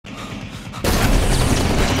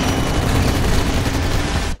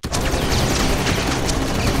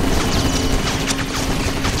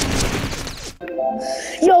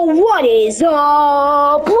What is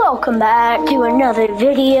up? Welcome back to another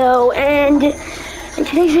video, and in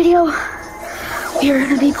today's video, we are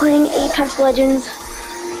going to be playing Apex Legends,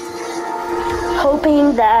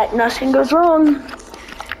 hoping that nothing goes wrong,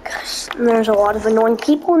 because there's a lot of annoying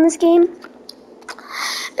people in this game,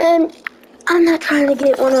 and I'm not trying to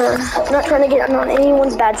get on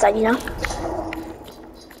anyone's bad side, you know?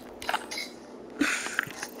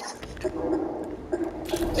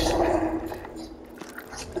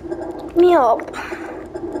 Me up.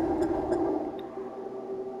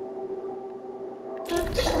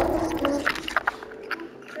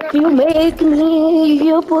 You make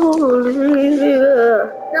me a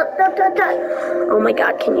believer. Oh my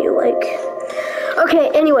god, can you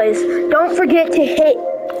Okay, anyways, don't forget to hit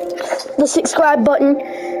the subscribe button,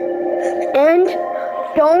 and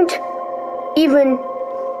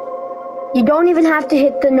you don't even have to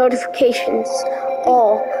hit the notifications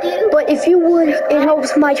all. But if you would, it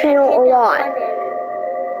helps my channel a lot.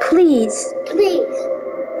 Please.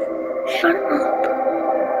 Shut up.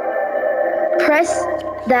 Press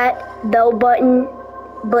that bell button,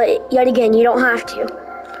 but yet again, you don't have to.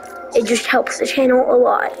 It just helps the channel a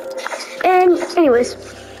lot. And anyways,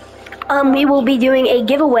 we will be doing a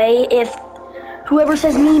giveaway. If whoever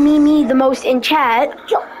says me the most in chat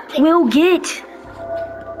will get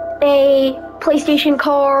a PlayStation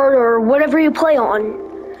card or whatever you play on.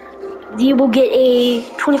 You will get a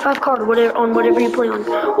 25 card on whatever you play on,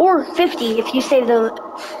 or 50 if you say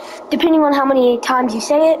depending on how many times you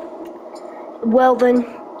say it. Well, then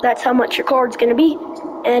that's how much your card's gonna be,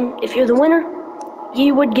 and if you're the winner,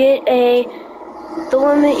 you would get the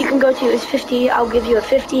limit you can go to is 50. I'll give you a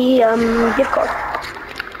 50 gift card.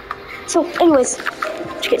 So anyways,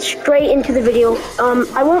 let's get straight into the video.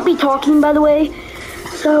 I won't be talking, by the way,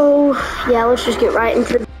 so yeah, let's just get right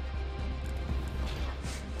into the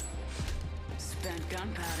spent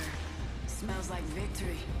gunpowder. Smells like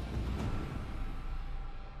victory.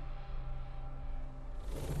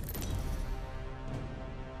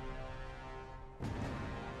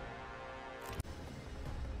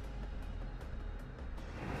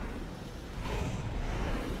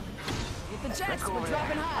 The jets, we're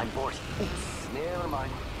dropping high. I'm bored. Never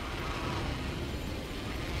mind.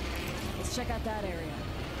 Let's check out that area.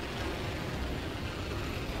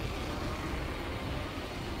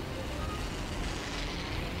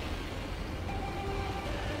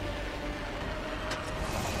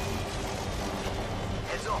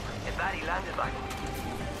 Heads up, a baddie landed back.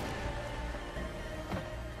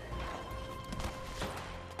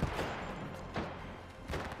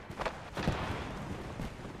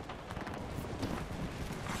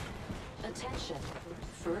 Attention,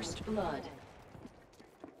 first blood.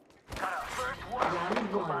 Got our first one.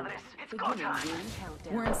 Round one. Compadres, it's go Beginning time. ring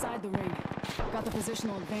countdown. We're inside the ring. Got the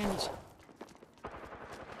positional advantage.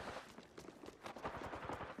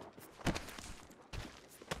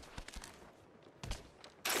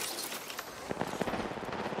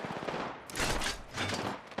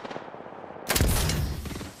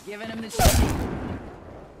 Giving him the shot.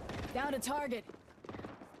 Down to target.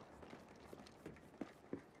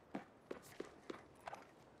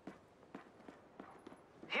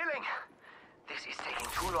 Healing. This is taking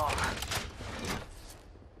too long.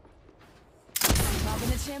 Top in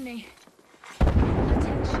the chimney.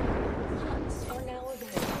 Attention, hunts are now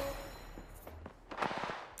available.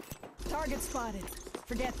 Target spotted.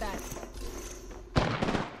 Forget that.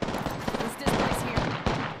 Let's displace here.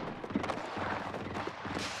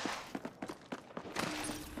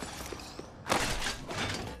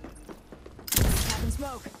 Captain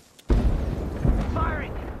smoke.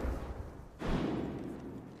 Firing.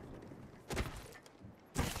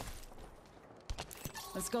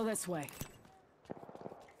 Let's go this way.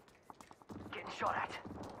 Getting shot at.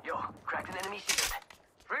 Yo, cracked an enemy shield.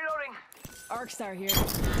 Reloading. Arcstar here.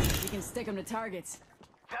 You can stick them to targets.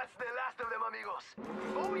 That's the last of them, amigos.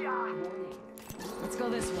 Oh yeah. Warning, Let's go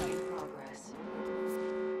this way. progress.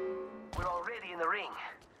 We're already in the ring.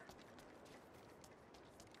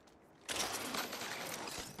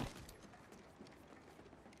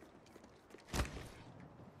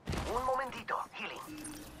 Un momentito, healing.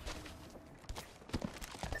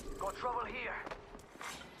 Got trouble here.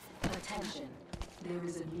 Attention, there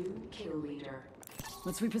is a new kill leader.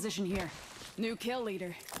 Let's reposition here. New kill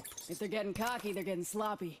leader. If they're getting cocky, they're getting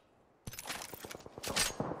sloppy.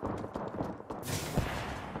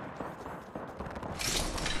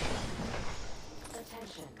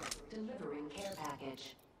 Attention, delivering care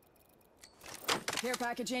package. Care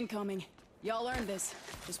package incoming. Y'all earned this.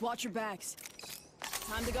 Just watch your backs.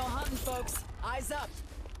 Time to go hunting, folks. Eyes up.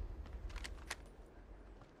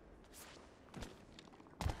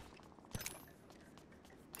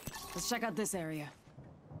 Let's check out this area.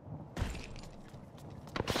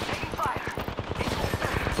 Taking fire!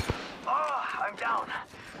 Oh, I'm down.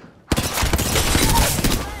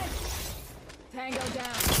 Tango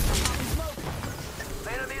down. Popping smoke.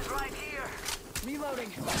 The enemy's right here.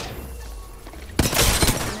 Reloading.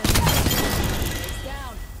 It's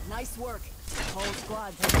down. Nice work. Whole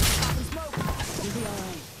squad taking popping smoke. You'll be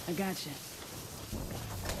alright. I gotcha.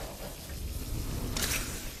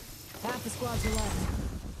 Half the squads are left.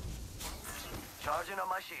 Charging on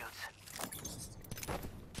my shields.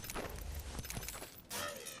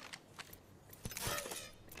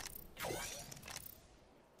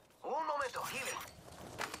 Un momento, healing.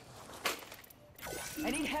 I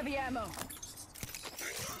need heavy ammo.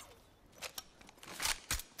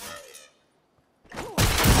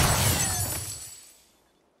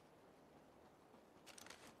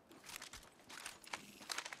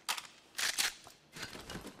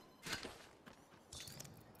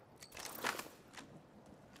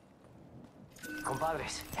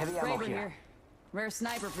 Compadres, heavy ammo Kraber here. here. Rare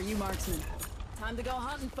sniper for you marksmen. Time to go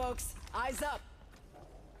hunting, folks. Eyes up.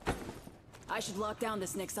 I should lock down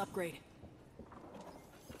this next upgrade.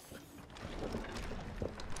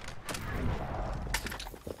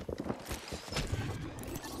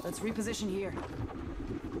 Let's reposition here.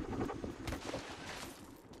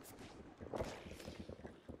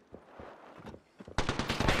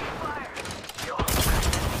 Fire! Yo,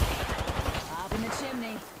 Up in the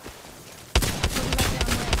chimney. Putting that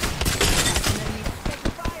down range. An enemy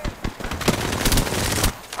taking fire.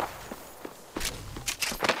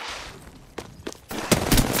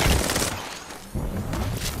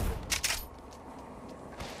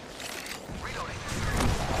 reloading.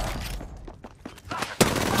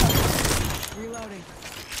 Reloading.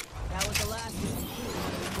 That was the last one.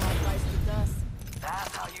 Squad bites the dust.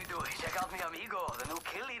 That's how you do it. Check out mi amigo, the new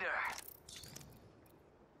kill leader.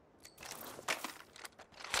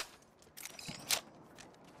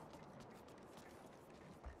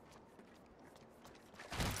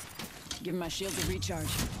 Give my shields a recharge.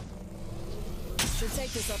 Should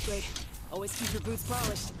take this upgrade. Always keep your boots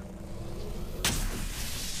polished.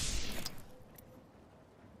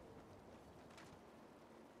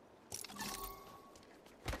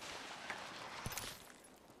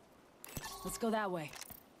 Let's go that way.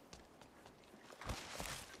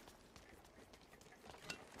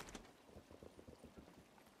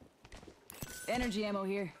 Energy ammo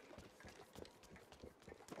here.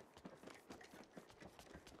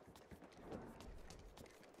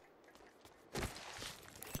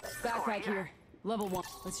 Backpack here. Level 1.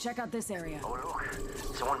 Let's check out this area. Oh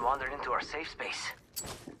look, someone wandered into our safe space.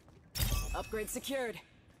 Upgrade secured.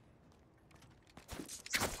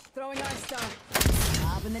 Throwing Arc Star.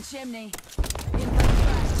 Up in the chimney. Incoming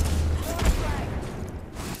frag. Throwing frag.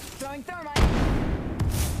 Throwing thermite.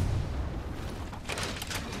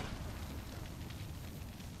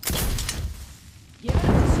 Give it a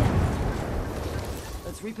shot.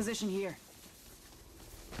 Let's reposition here.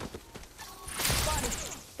 Spotted.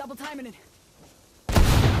 Double timing it.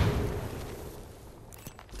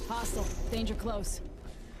 Hostile. Danger close.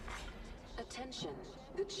 Attention,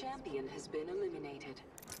 the champion has been eliminated.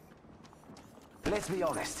 Let's be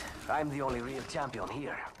honest, I'm the only real champion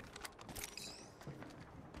here.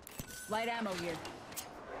 Light ammo here.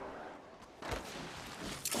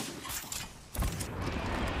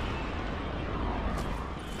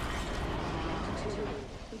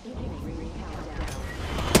 Beginning ring countdown.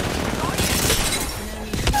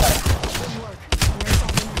 Good work. We're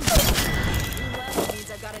solving this. New level means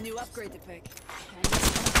I've got a new upgrade to pick.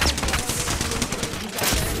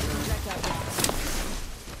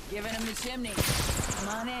 Giving him the chimney. Come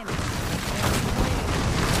on in.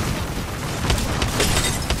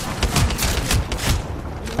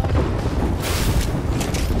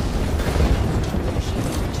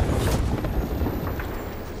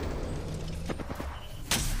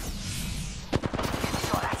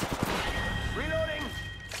 Saw that. Reloading!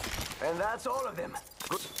 And that's all of them.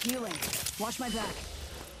 Good. Healing. Watch my back.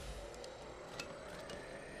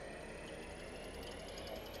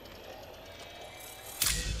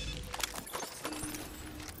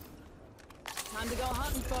 Time to go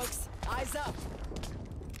hunting, folks. Eyes up.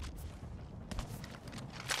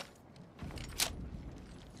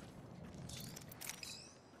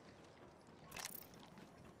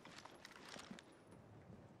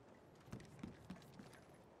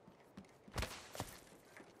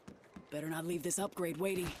 Better not leave this upgrade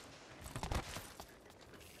waiting.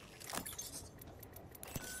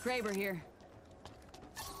 Kraber here.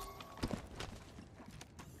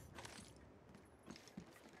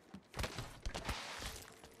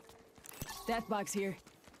 Deathbox here.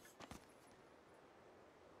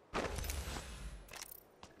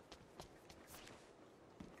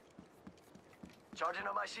 Charging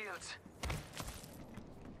on my shields.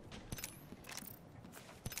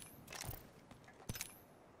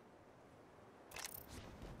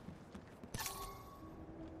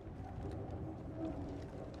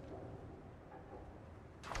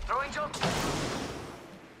 Throwing jump.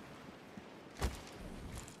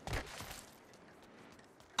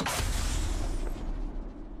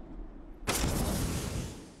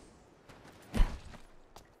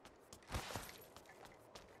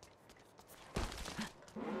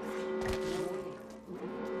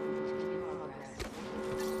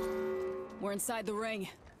 We're inside the ring.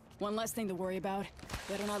 One less thing to worry about.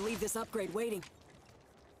 Better not leave this upgrade waiting.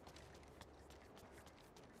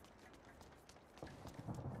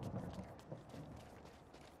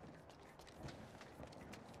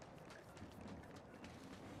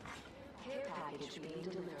 Care package being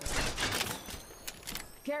delivered.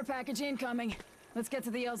 Care package incoming. Let's get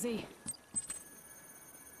to the LZ.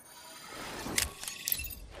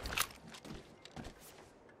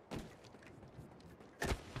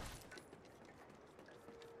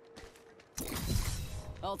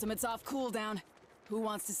 Ultimate's off cooldown. Who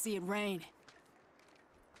wants to see it rain?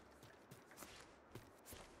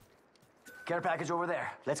 Care package over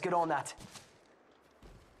there. Let's get on that.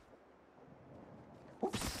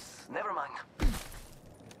 Oops, never mind.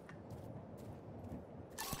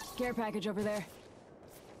 Care package over there.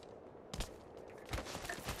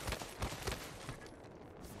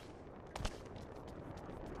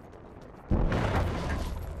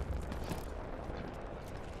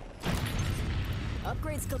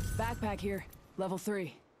 Upgrades go. Backpack here. Level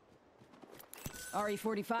 3.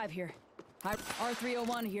 RE45 here.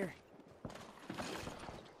 R301 here.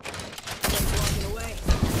 Walking away.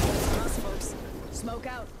 That's us, folks. Smoke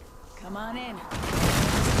out. Come on in.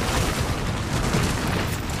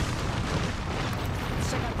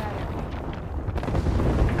 Let's check out that area.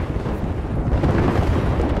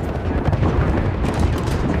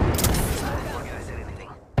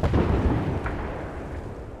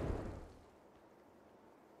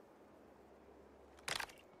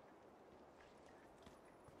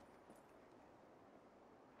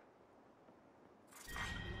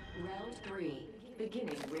 Round 3.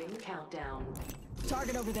 Beginning ring countdown.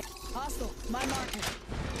 Target over there. Hostile. My marker.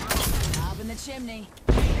 Up in the chimney.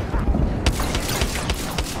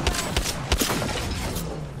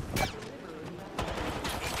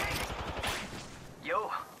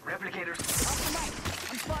 Yo, replicators. Off the mic.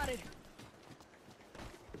 I'm spotted.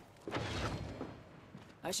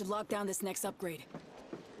 I should lock down this next upgrade.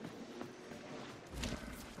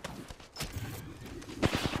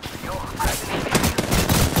 Yo,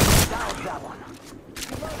 down that one.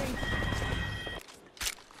 Reloading.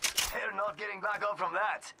 They're not getting back up from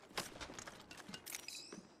that.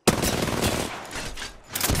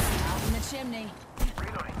 Out in the chimney.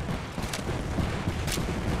 Reloading.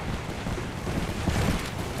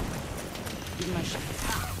 Give me my shot.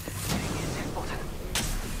 Hit button.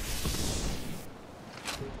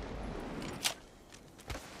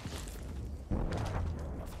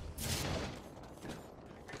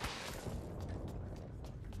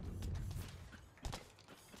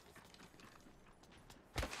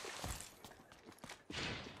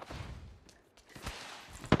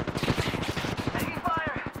 Taking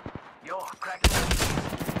fire. Yo, crack it.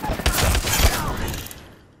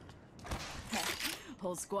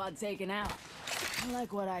 Whole squad taken out. I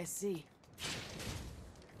like what I see.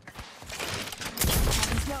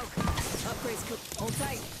 Having smoke. Upgrades cook. Hold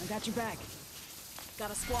tight. I got your back.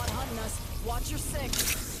 Got a squad hunting us. Watch your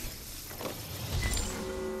six.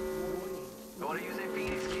 Gotta use a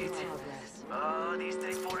Phoenix kit. These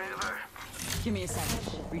take forever. Give me a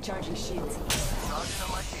second. Recharging shields. Charging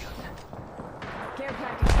on my shield. Care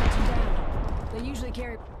package touching down. They usually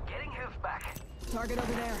carry. Getting health back. Target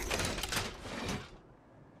over there.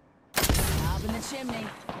 Up in the chimney.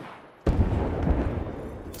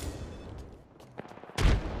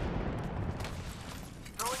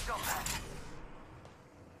 Throwing jump pad.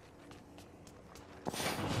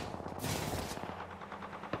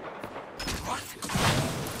 What?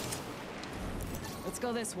 Let's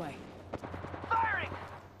go this way. Firing!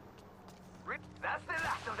 That's the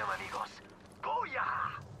last of them, amigos.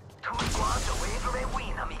 Booyah! 2 squads away from a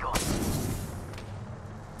win, amigos.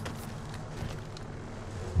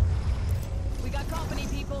 We got company,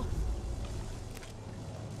 people.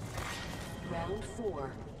 Round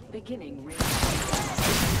 4. Beginning ring.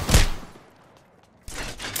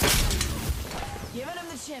 Giving him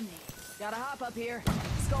the chimney. Gotta hop up here.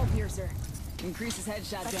 Skull piercer. Increases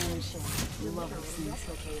headshot damage. We love those things.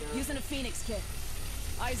 Replicator. Using a Phoenix kit.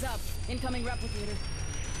 Eyes up. Incoming replicator.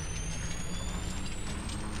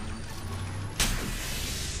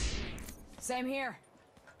 Same here.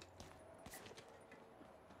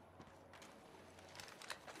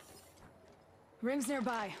 Rings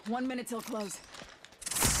nearby. 1 minute till close.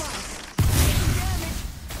 Spot. Damage.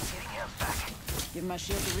 Getting him back. Give my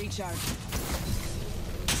shield a recharge.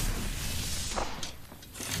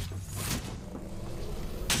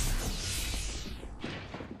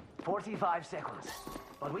 "45 seconds.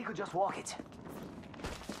 But we could just walk it.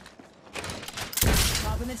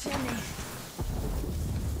 Top in the chimney.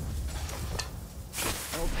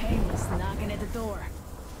 Old Painless knocking at the door.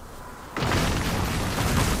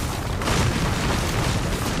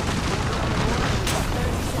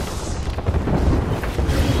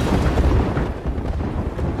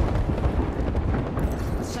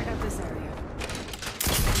 Let's check out this area.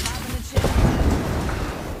 Top in the chimney.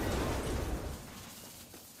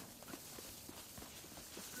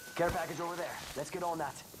 Care package over there. Let's get on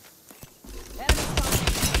that. Enemy spotted.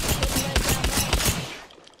 Putting lead down there.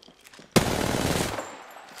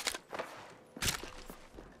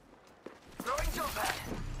 Throwing jump pad.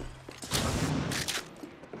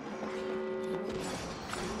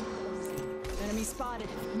 Enemy spotted.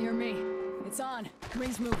 Near me. It's on.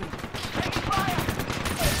 Rings moving. Taking fire!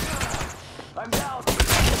 I'm down.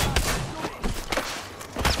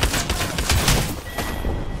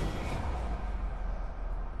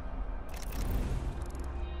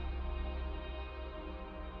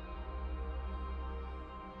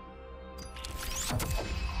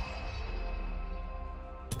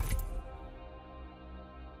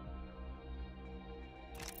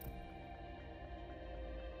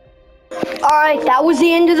 Alright, that was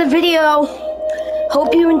the end of the video.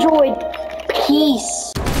 Hope you enjoyed. Peace.